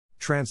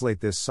Translate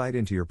this site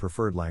into your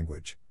preferred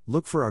language.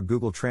 Look for our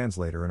Google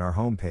Translator in our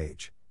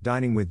homepage,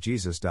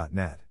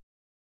 diningwithjesus.net.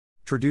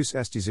 Traduce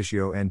este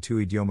sitio en tu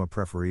idioma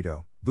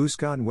preferido.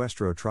 Busca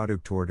nuestro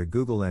traductor de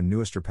Google en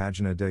nuestra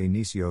página de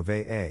inicio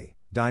va,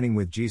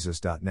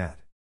 diningwithjesus.net.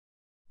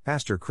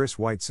 Pastor Chris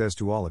White says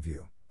to all of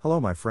you, hello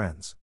my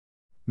friends.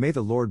 May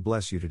the Lord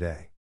bless you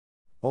today.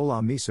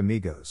 Hola mis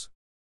amigos.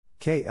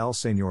 Que el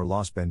Señor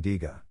los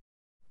bendiga.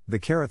 The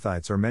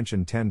Kerethites are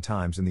mentioned 10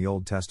 times in the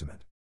Old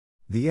Testament.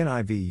 The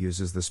NIV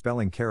uses the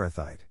spelling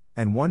Kerethite,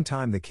 and one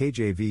time the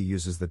KJV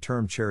uses the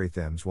term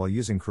Cherethims while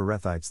using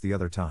Kerethites the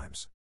other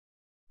times.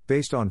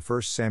 Based on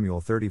 1 Samuel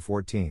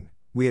 30:14,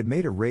 we had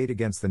made a raid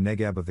against the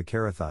Negeb of the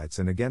Kerethites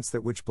and against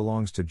that which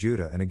belongs to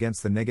Judah and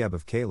against the Negeb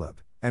of Caleb,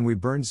 and we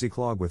burned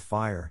Ziklag with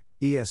fire.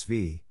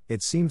 ESV,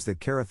 it seems that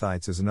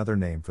Kerethites is another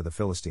name for the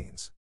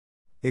Philistines.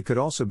 It could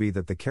also be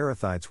that the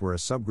Kerethites were a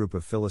subgroup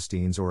of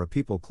Philistines or a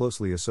people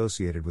closely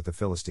associated with the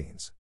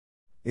Philistines.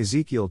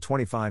 Ezekiel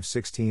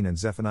 25:16 and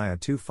Zephaniah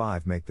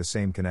 2:5 make the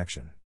same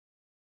connection.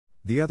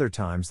 The other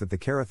times that the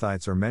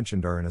Kerethites are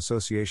mentioned are in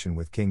association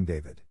with King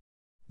David.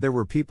 There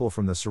were people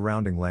from the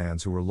surrounding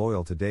lands who were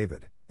loyal to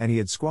David, and he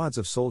had squads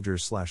of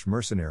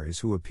soldiers/mercenaries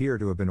who appear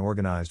to have been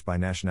organized by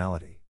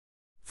nationality.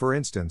 For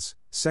instance,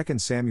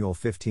 2 Samuel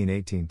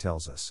 15:18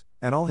 tells us,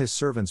 and all his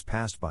servants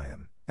passed by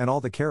him, and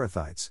all the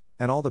Kerethites,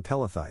 and all the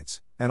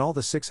Pelethites, and all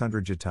the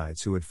 600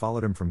 Gittites who had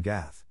followed him from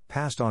Gath,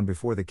 passed on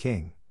before the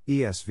king.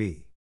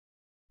 ESV.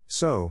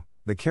 So,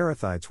 the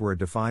Kerethites were a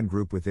defined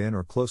group within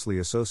or closely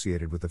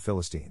associated with the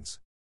Philistines.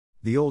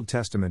 The Old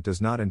Testament does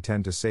not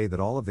intend to say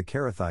that all of the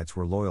Kerethites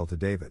were loyal to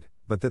David,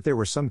 but that there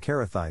were some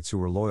Kerethites who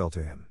were loyal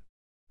to him.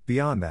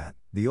 Beyond that,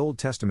 the Old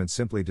Testament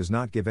simply does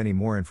not give any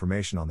more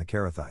information on the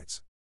Kerethites.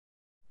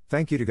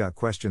 Thank you to Got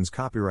Questions.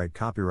 Copyright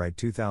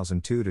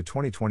 2002 to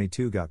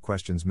 2022 Got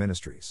Questions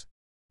Ministries.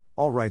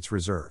 All rights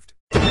reserved.